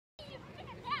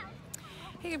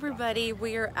Hey everybody,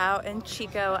 we are out in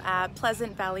Chico at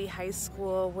Pleasant Valley High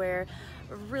School where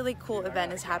a really cool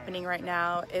event is happening right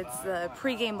now. It's the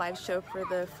pregame live show for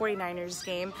the 49ers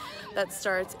game that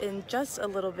starts in just a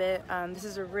little bit. This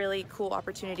is a really cool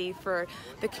opportunity for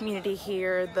the community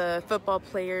here, the football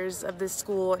players of this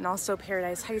school and also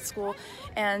Paradise High School,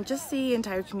 and just the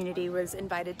entire community was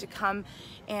invited to come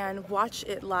and watch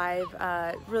it live.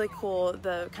 Really cool.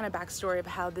 The kind of backstory of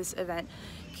how this event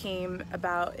came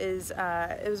about is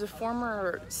it was a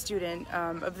former student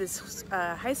of this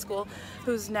high school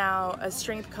who's now a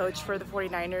strength coach for the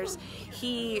 49ers.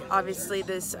 He obviously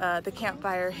the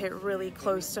campfire hit really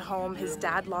close to home. His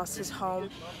dad lost his home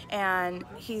and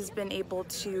he's been able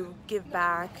to give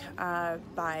back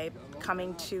by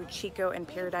coming to Chico and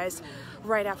Paradise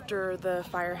right after the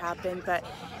fire happened, but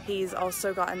he's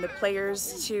also gotten the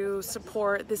players to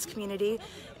support this community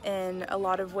in a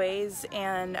lot of ways,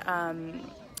 and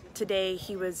today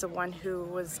he was the one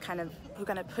who kind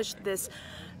of pushed this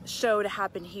show to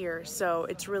happen here. So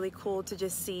it's really cool to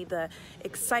just see the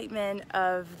excitement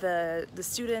of the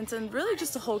students and really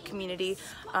just the whole community.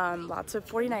 Lots of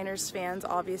 49ers fans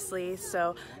obviously,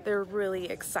 so they're really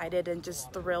excited and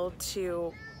just thrilled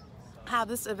to have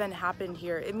this event happen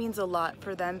here. It means a lot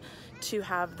for them to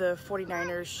have the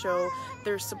 49ers show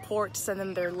their support, send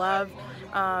them their love.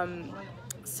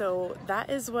 So that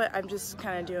is what I'm just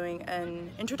kind of doing an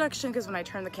introduction, because when I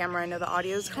turn the camera I know the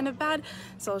audio is kind of bad,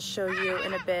 so I'll show you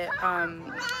in a bit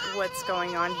what's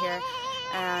going on here.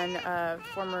 And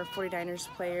former 49ers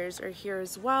players are here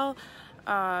as well.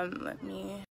 Let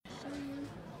me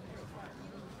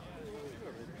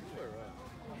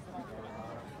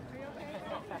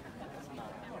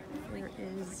Here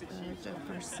is Jeff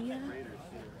Garcia.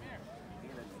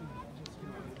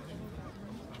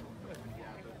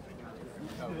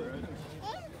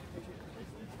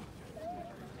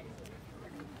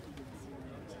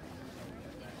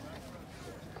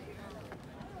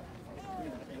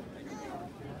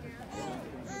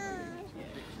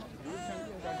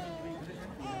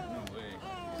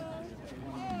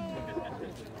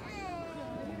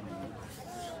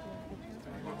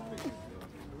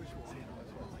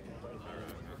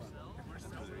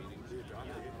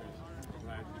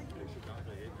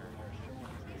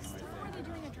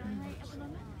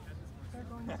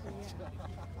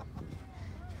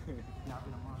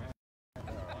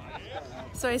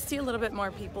 So I see a little bit more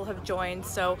people have joined.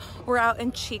 So we're out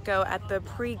in Chico at the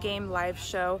pre-game live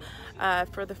show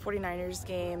for the 49ers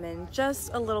game in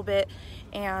just a little bit.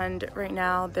 And right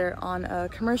now they're on a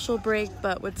commercial break,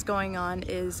 but what's going on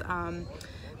is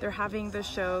they're having the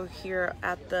show here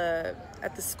at the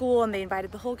school, and they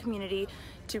invited the whole community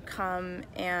to come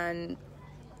and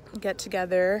get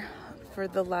together for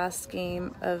the last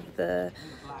game of the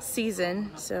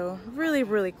season. So really,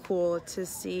 really cool to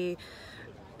see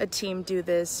a team do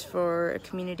this for a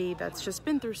community that's just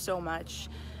been through so much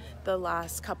the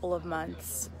last couple of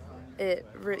months.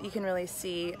 You can really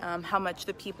see how much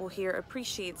the people here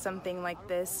appreciate something like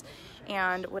this.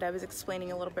 And what I was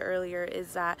explaining a little bit earlier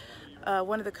is that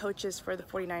one of the coaches for the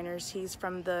 49ers, he's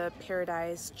from the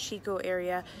Paradise, Chico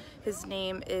area. His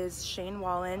name is Shane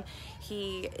Wallen.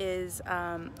 He is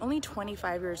only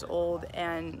 25 years old,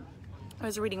 and I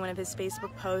was reading one of his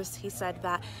Facebook posts. He said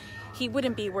that he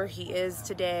wouldn't be where he is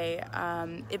today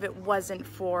if it wasn't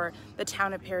for the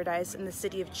town of Paradise and the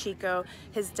city of Chico.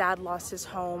 His dad lost his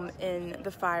home in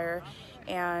the fire,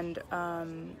 and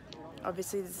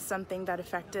obviously this is something that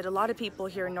affected a lot of people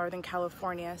here in Northern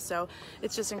California. So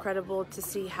it's just incredible to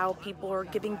see how people are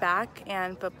giving back,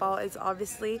 and football is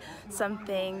obviously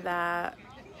something that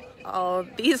all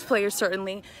these players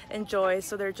certainly enjoy,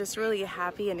 so they're just really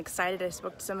happy and excited. I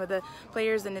spoke to some of the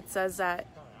players, and it says that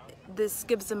this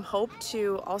gives them hope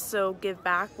to also give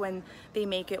back when they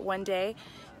make it one day,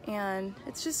 and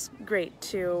it's just great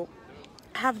to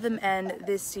have them end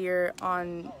this year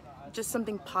on just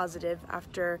something positive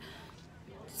after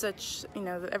such,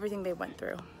 everything they went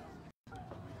through.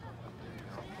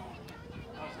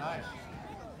 Nice.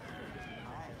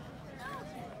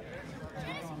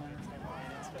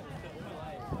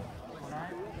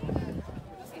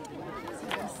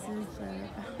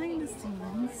 Behind the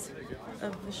scenes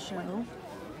of the show.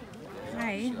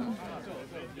 Hi.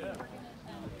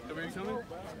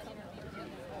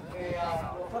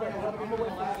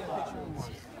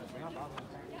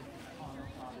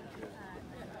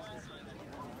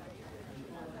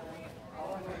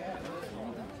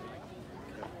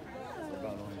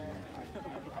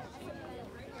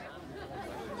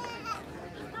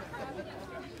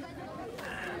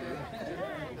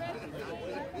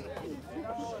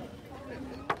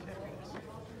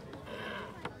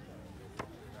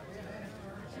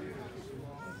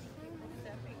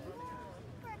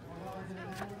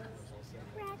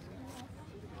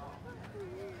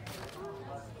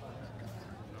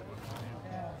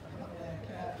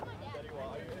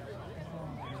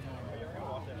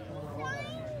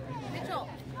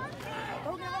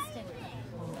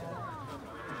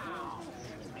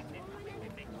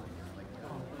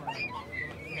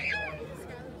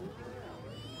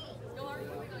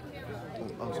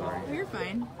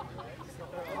 fine.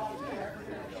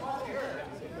 All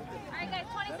right, guys,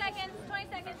 20 seconds. 20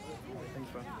 seconds. Thanks,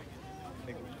 bro.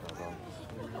 Thank you.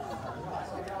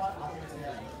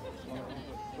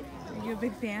 Are you a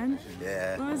big fan?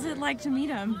 Yeah. What was it like to meet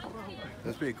him?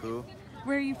 That's pretty cool.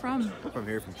 Where are you from? I'm from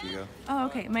here, from Chico. Oh,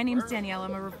 okay. My name's Danielle.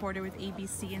 I'm a reporter with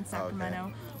ABC in Sacramento.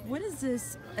 Okay. What does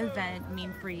this event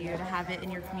mean for you to have it in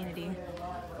your community?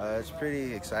 It's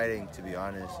pretty exciting, to be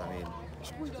honest. I mean,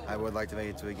 I would like to make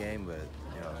it to a game, but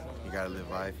you know, you gotta live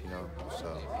life, you know.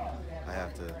 So I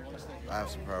have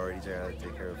some priorities I gotta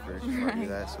take care of first before I do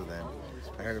that. So then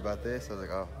I heard about this. I was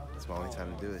like, oh, it's my only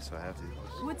time to do it, so I have to.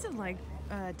 What's it like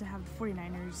to have the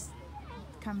 49ers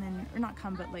come in, or not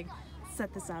come, but like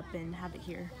set this up and have it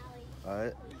here?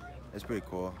 It's pretty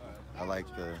cool. I like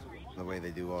the way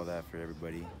they do all that for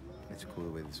everybody. It's a cool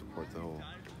way to support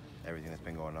everything that's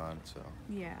been going on. So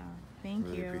yeah, thank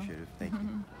you. Really appreciate it. Thank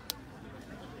you.